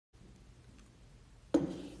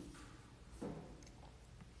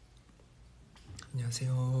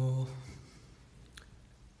안녕하세요.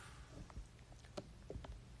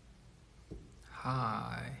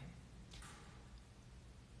 하이.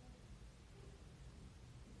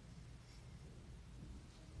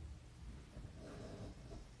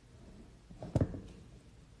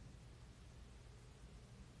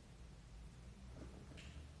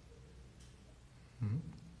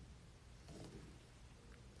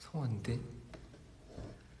 성환데?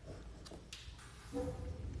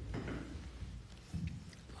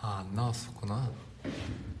 아, 안 나왔었구나.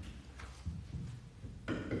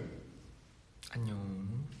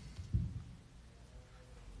 안녕.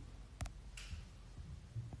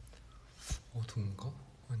 어두운가?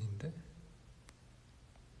 아닌데?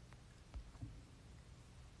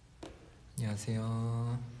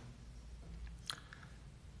 안녕하세요.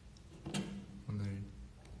 오늘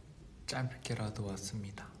짧게라도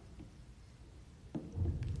왔습니다.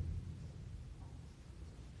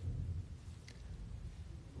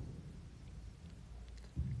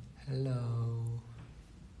 헬로.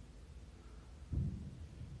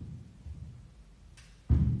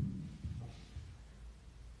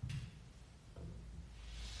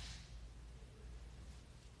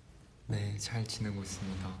 네, 잘 지내고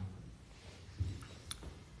있습니다.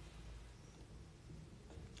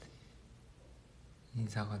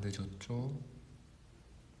 인사가 늦었죠?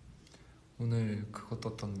 오늘 그거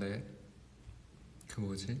떴던데, 그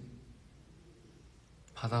뭐지?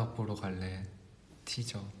 바다 보러 갈래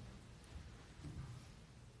티저.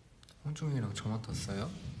 홍중이랑 저만 떴어요?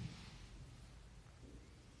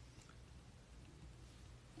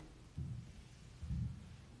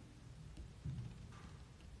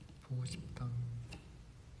 보고 싶다.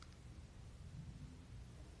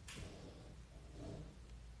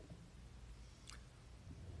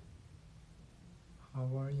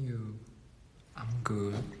 How are you? I'm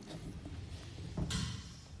good.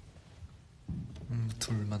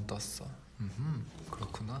 둘만 떴어.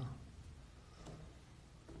 그렇구나.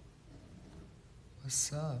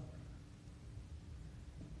 What's up?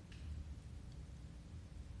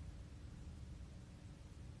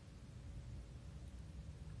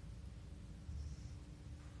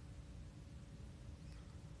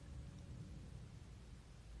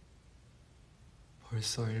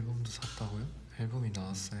 벌써 앨범도 샀다고요? 앨범이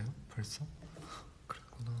나왔어요? 벌써?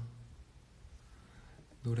 그랬구나.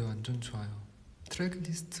 노래 완전 좋아요. 트랙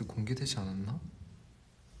리스트 공개되지 않았나?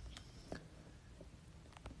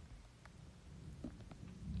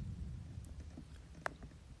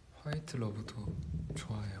 화이트 러브도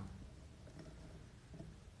좋아해요.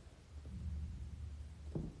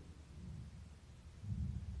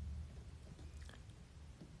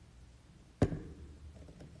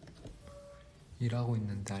 일하고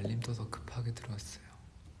있는데 알림 떠서 급하게 들어왔어요.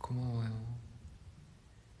 고마워요.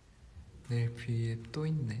 내일 V앱 또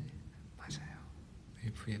있네. 맞아요.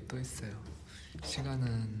 내일 V앱 또 있어요.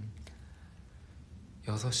 시간은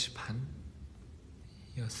 6시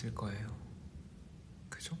반이었을 거예요.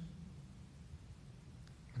 그죠?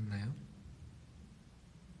 맞나요?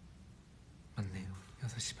 맞네요.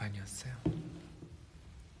 6시 반이었어요.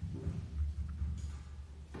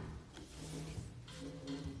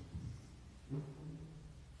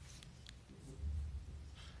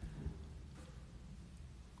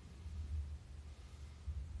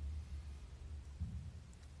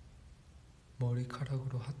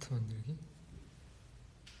 머리카락으로 하트 만들기?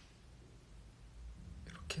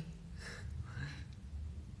 이렇게?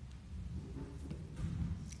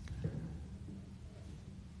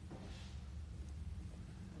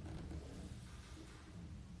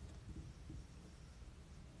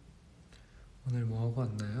 오늘 뭐하고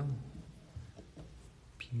왔나요?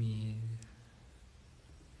 비밀.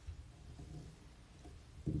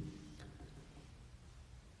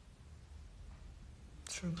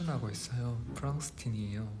 출근하고 있어요. 프랑스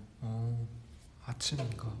팀이에요.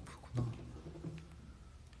 아침인가 보구나.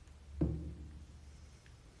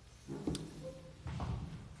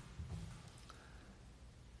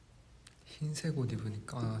 흰색 옷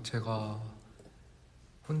입으니까 제가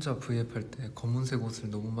혼자 V앱 할 때 검은색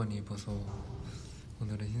옷을 너무 많이 입어서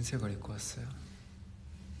오늘은 흰색을 입고 왔어요.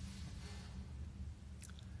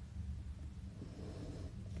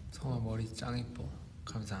 성아 머리 짱 이뻐.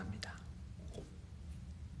 감사합니다.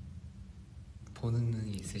 보는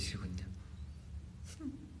눈이 있으시군요.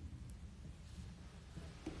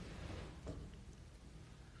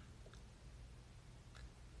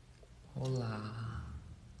 홀라.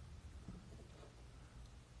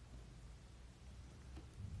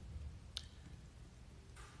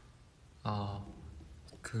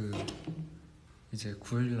 이제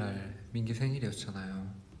 9일날 민기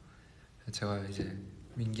생일이었잖아요. 제가 이제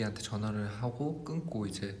민기한테 전화를 하고 끊고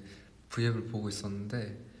이제 V앱을 보고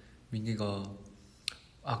있었는데 민기가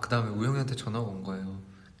그 다음에 우영이한테 전화가 온 거예요.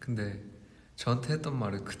 근데 저한테 했던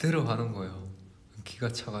말을 그대로 하는 거예요.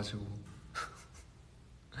 기가 차가지고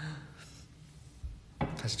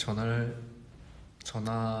다시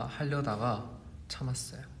전화하려다가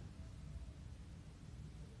참았어요.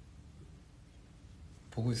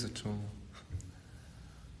 보고 있었죠.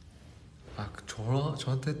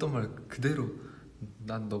 저한테 했던 말 그대로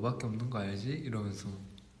난 너밖에 없는 거 알지? 이러면서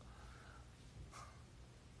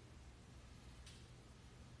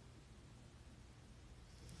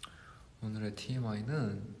오늘의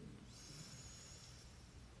TMI는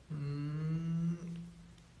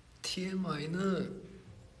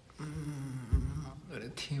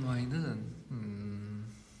오늘의 TMI는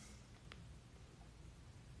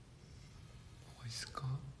뭐가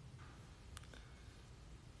있을까?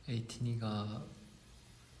 에이틴이가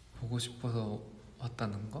보고 싶어서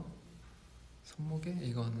왔다는 거? 손목에?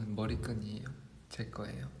 이거는 머리끈이에요. 제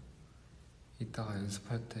거예요. 이따가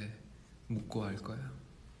연습할 때 묶고 할 거예요.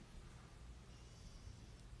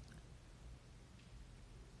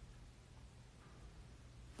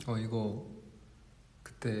 이거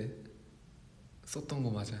그때 썼던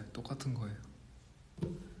거 맞아요. 똑같은 거예요.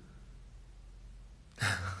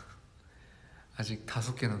 아직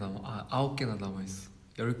 5개나 9개나 남아있어.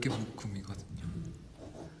 10개 묶음이거든요.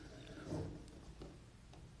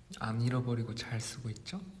 안 잃어버리고 잘 쓰고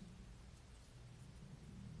있죠?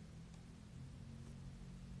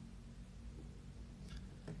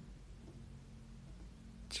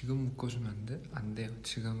 지금 묶어주면 안 돼? 안 돼요.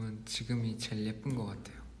 지금이 제일 예쁜 것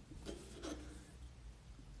같아요.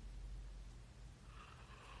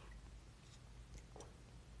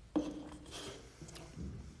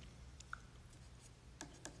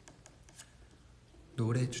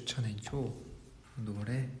 노래 추천해줘.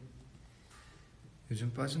 노래?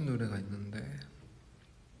 요즘 빠진 노래가 있는데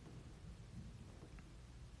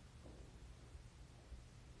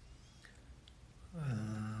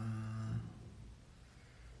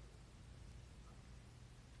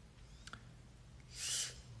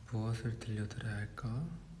무엇을 들려드려야 할까?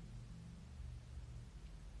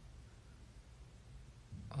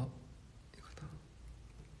 이거다.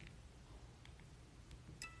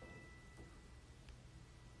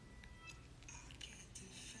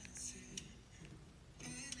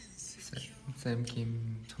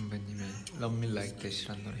 샘김 선배님의 Love Me Like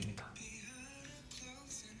That이란 노래입니다.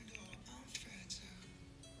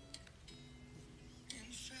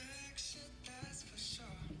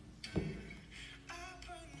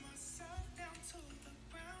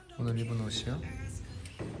 오늘 입은 옷이요?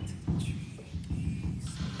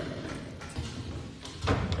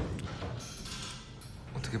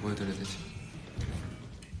 어떻게 보여드려야 되지?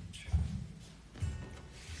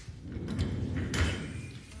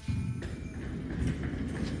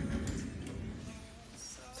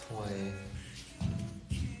 서화의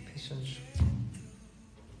패션쇼.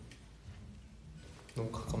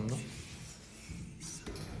 너무 가깝나?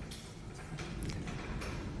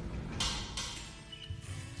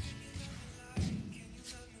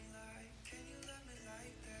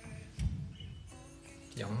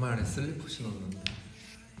 양말에 슬리퍼 신었는데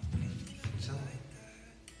괜찮아요.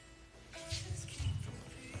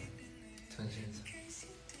 전신에서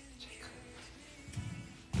체크.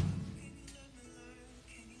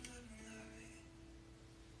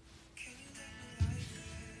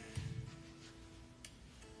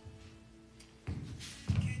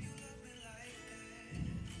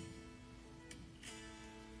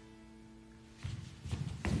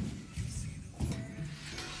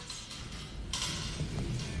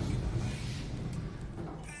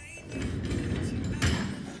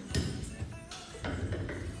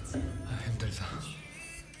 힘들다.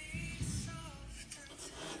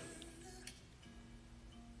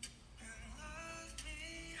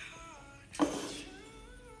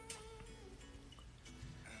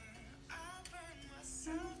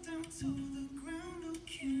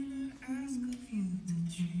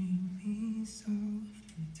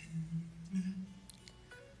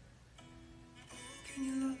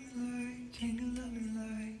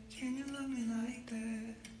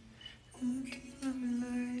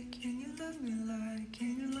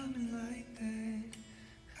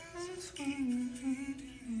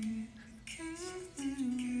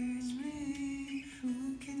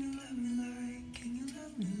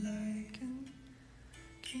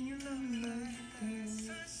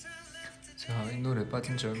 제가 이 노래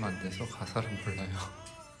빠진 지 얼마 안 돼서 가사를 몰라요.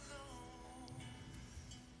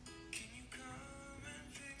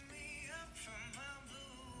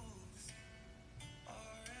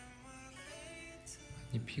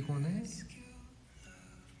 많이 피곤해? 아니요,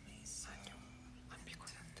 안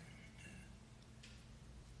피곤한데.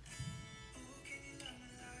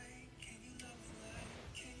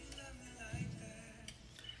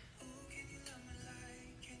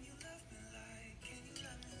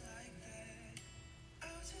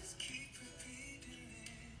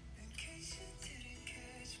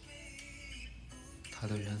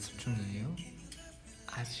 다들 연습 중이에요?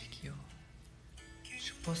 아직이요.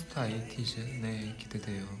 슈퍼스타 에이티즈? 네,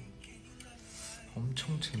 기대돼요.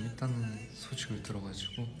 엄청 재밌다는 소식을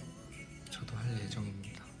들어가지고 저도 할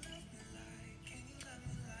예정입니다.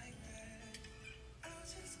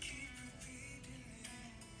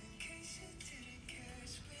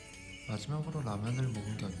 마지막으로 라면을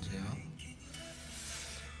먹은 게 언제야?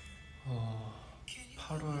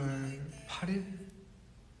 8월 8일?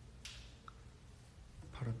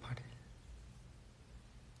 8월 8일.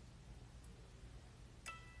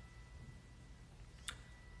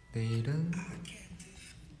 내일은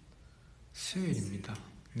수요일입니다.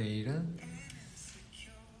 내일은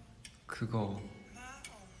그거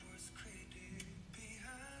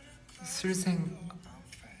슬의생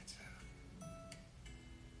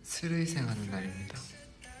하는 날입니다.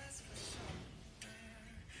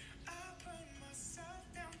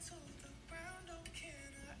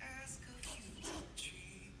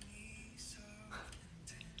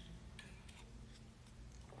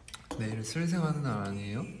 내일은 슬의생 하는 날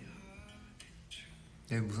아니에요?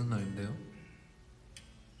 내일 무슨 날인데요?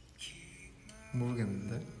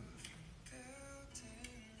 모르겠는데.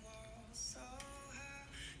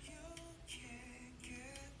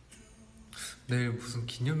 내일 무슨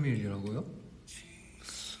기념일이라고요?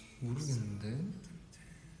 모르겠는데.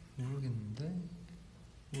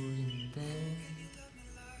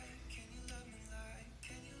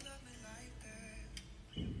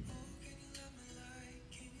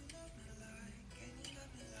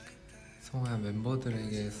 성호야,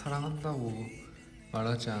 멤버들에게 사랑한다고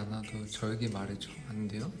말하지 않아도 저에게 말해줘. 안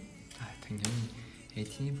돼요? 아, 당연히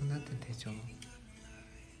에이티니 분한테 되죠.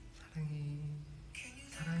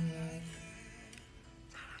 사랑해.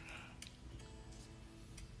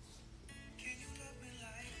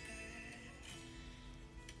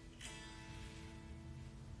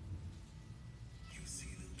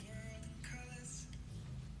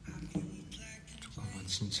 잠깐만,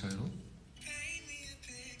 진짜요?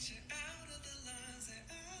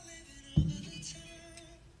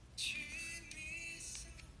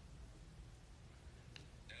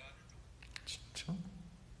 진짜?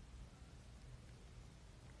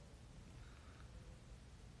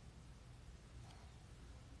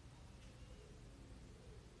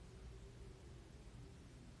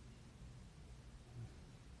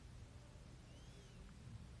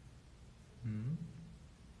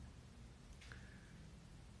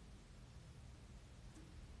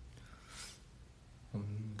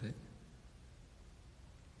 없는데?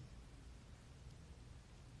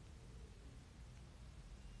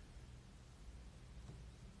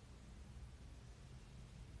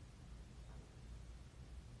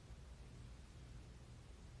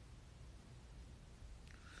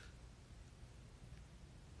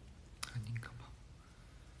 아닌가 봐.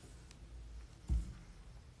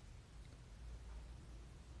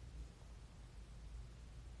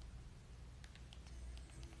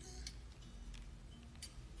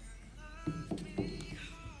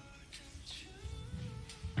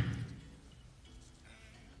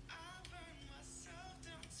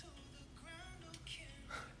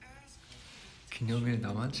 기념일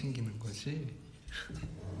나만 챙기는 거지?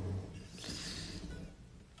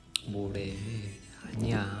 뭐래?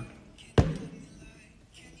 아니야.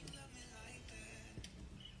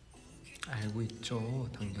 알고 있죠,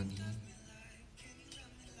 당연히.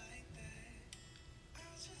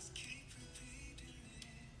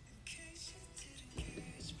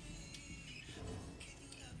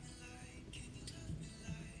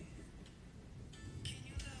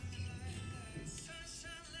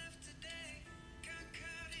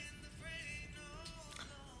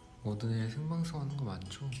 모든 일 생방송 하는 거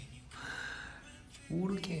맞죠?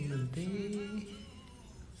 모르겠는데.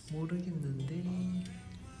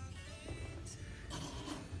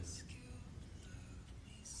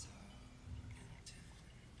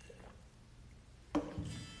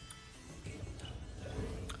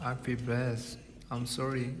 I feel bad. I'm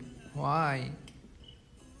sorry. Why?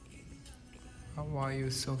 Why are you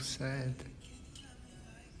so sad?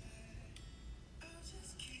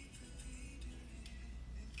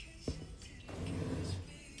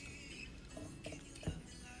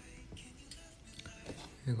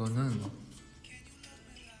 이거는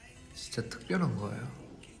진짜 특별한 거예요.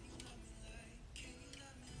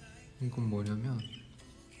 이건 뭐냐면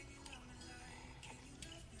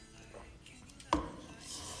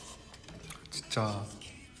진짜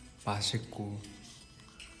맛있고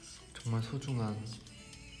정말 소중한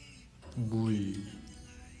물입니다.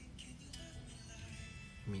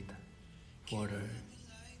 water.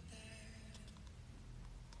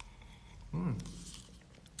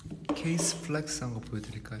 케이스 플렉스 한 거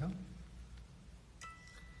보여드릴까요?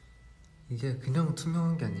 이게 그냥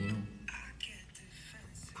투명한 게 아니에요.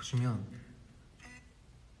 보시면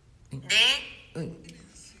네.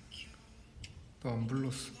 또 안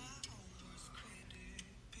불렀어.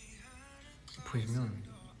 보시면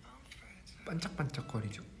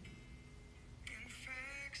반짝반짝거리죠?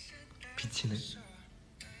 비치네.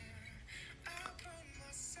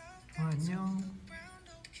 안녕.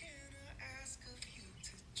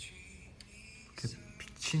 이렇게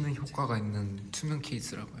비치는 효과가 있는 투명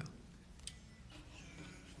케이스라고요.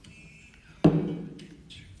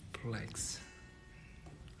 플렉스.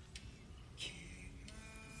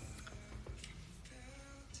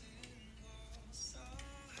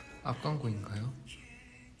 앞 광고인가요?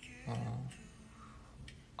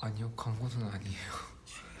 아니요, 광고는 아니에요.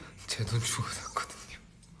 제 돈 주고 샀거든요.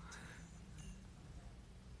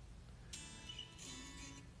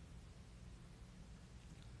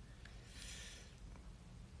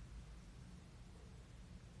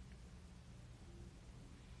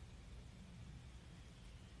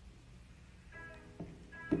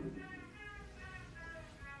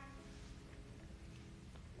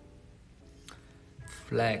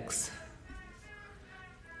 플렉스.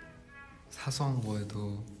 사소한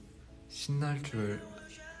거에도 신날 줄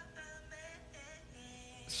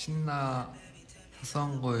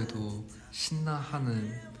사소한 거에도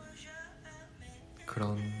신나하는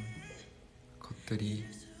그런 것들이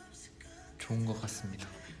좋은 것 같습니다.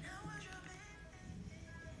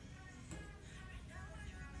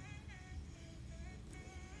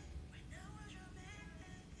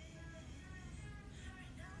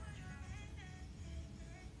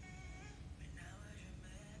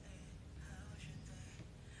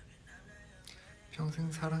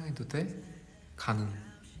 평생 사랑해도 돼? 가능.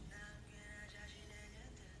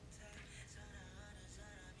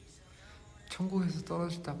 천국에서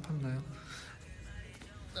떨어질 때 아팠나요?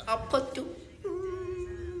 아팠죠?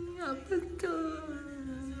 아팠죠.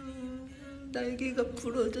 날개가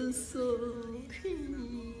부러졌어.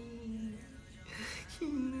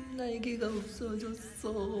 날개가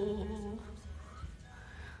없어졌어.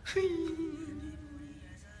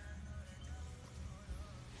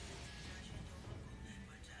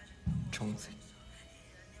 정색.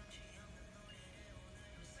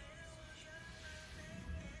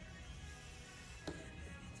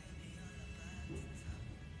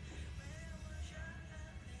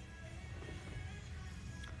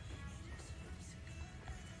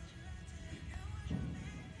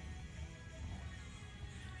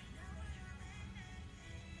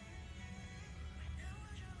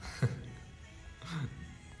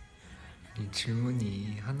 이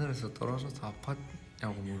질문이 하늘에서 떨어져서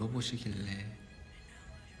아팠냐고 물어보시길래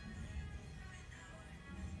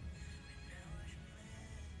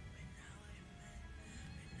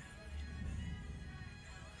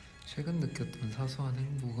최근에 느꼈던 사소한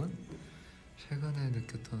행복은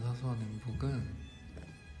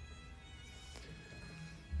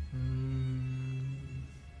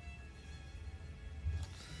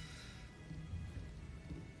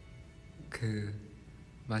그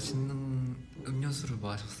맛있는 음료수를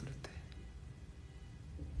마셨을 때.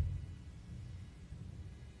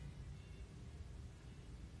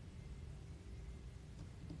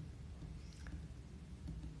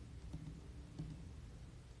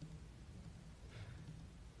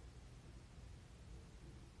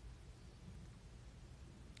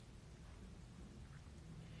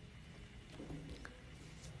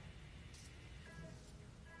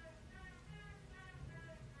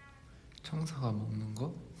 청사가 먹는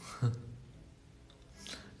거?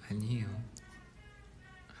 아니에요.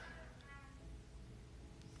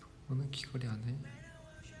 오늘 귀걸이 안 해?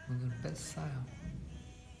 오늘 뺐어요.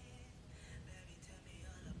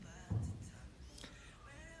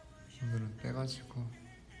 오늘은 빼가지고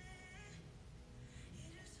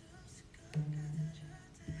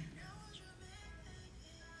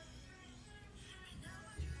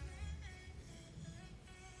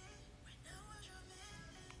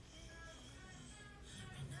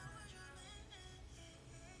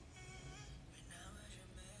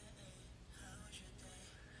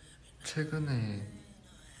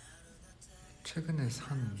최근에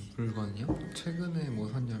산 물건이요? 최근에 뭐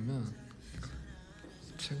샀냐면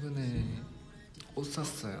최근에 옷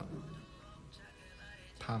샀어요.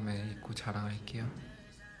 다음에 입고 자랑할게요.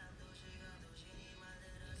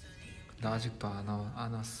 근데 아직도 안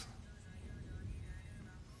왔어.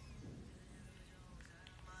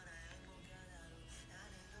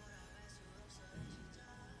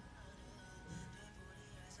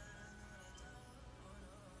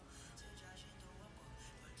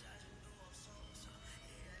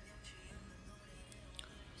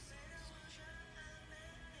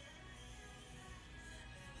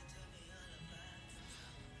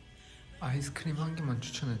 아이스크림 한 개만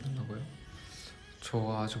추천해 준다고요?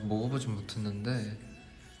 저 아직 먹어보진 못했는데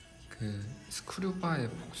그 스크류바의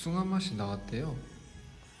복숭아 맛이 나왔대요.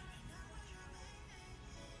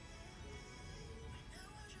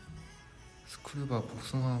 스크류바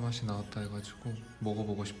복숭아 맛이 나왔다 해가지고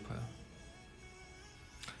먹어보고 싶어요.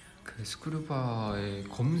 그 스크류바에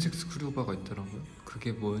검은색 스크류바가 있더라고요.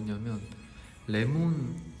 그게 뭐였냐면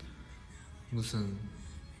레몬 무슨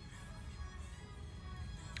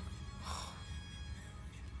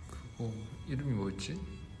그거 이름이 뭐였지?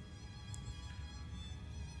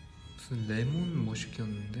 무슨 레몬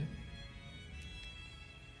뭐시켰는데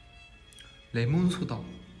레몬 소다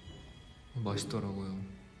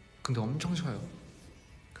맛있더라고요. 근데 엄청 셔요.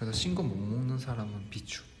 그래서 신 거 못 먹는 사람은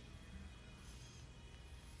비추.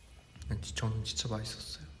 저는 진짜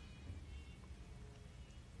맛있었어요.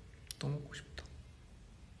 또 먹고 싶다.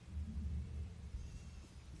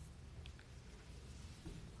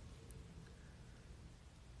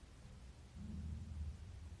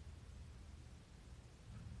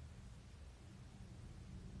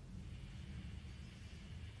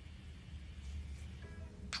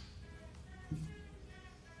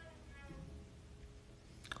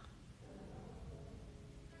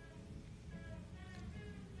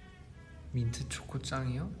 민트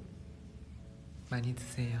초코짱이요? 많이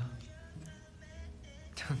드세요.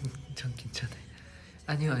 전 괜찮아요.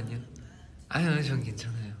 아니요. 아유, 전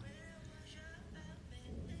괜찮아요.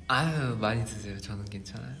 아유, 많이 드세요. 저는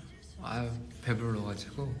괜찮아요. 아유,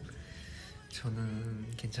 배불러가지고 저는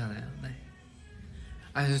괜찮아요. 네.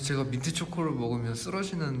 아유, 제가 민트 초코를 먹으면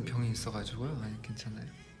쓰러지는 병이 있어가지고요. 아니, 괜찮아요.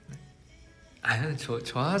 네. 아유,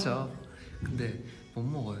 좋아하죠. 근데 못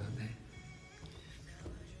먹어요. 네.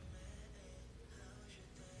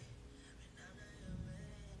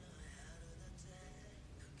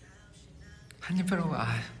 한입 빼라고.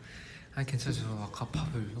 괜찮죠. 아까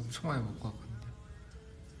밥을 엄청 많이 먹고 왔거든요.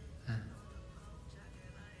 네.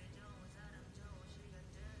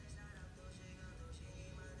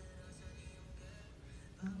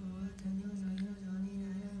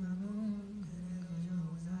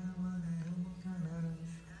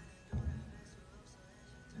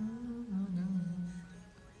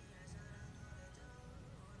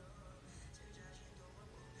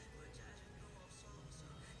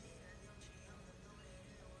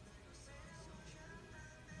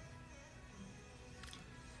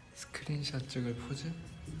 스크린샷 찍을 포즈?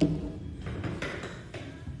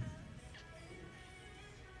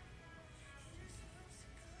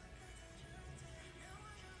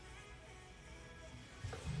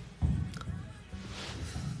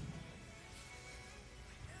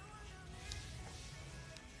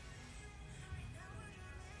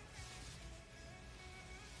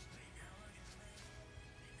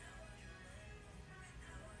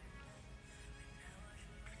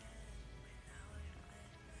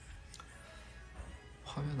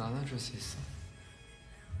 화면 안아줄 수 있어?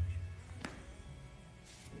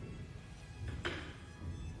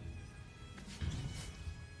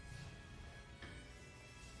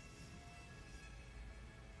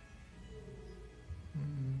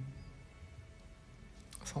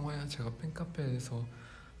 성화야, 제가 팬카페에서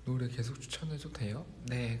노래 계속 추천해도 돼요?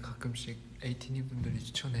 네, 가끔씩 에이티니 분들이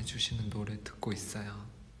추천해주시는 노래 듣고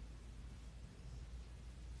있어요.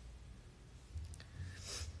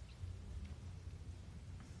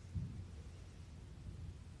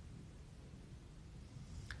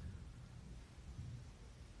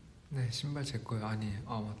 네, 신발 제 거예요. 아니,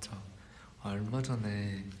 맞죠. 얼마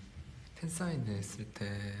전에 팬사인회 했을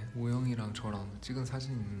때 우영이랑 저랑 찍은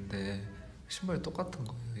사진이 있는데 신발이 똑같은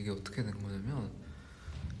거예요. 이게 어떻게 된 거냐면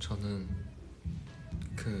저는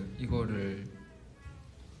이거를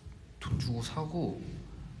돈 주고 사고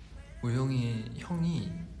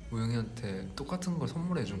형이 우영이한테 똑같은 걸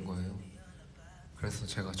선물해 준 거예요. 그래서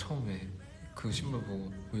제가 처음에 그 신발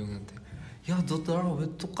보고 우영이한테 야, 너 나랑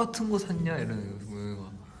왜 똑같은 거 샀냐? 이러는 거예요.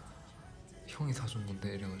 우영이가 형이 사준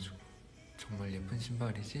건데 이래가지고 정말 예쁜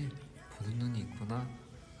신발이지? 보는 눈이 있구나.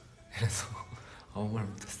 이래서 아무 말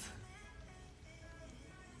못했어요.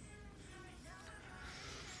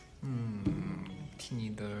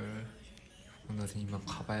 티니들 오늘은 이만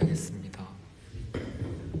가봐야겠습니다.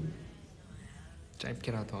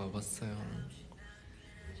 짧게라도 와봤어요.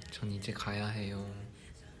 전 이제 가야 해요.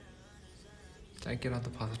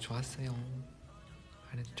 짧게라도 봐서 좋았어요.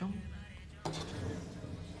 알았죠?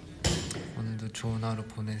 오늘도 좋은 하루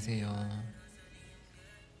보내세요.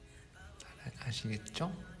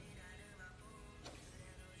 아시겠죠?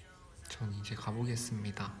 전 이제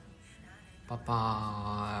가보겠습니다.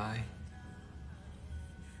 빠빠이.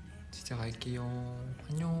 진짜 갈게요.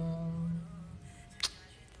 안녕.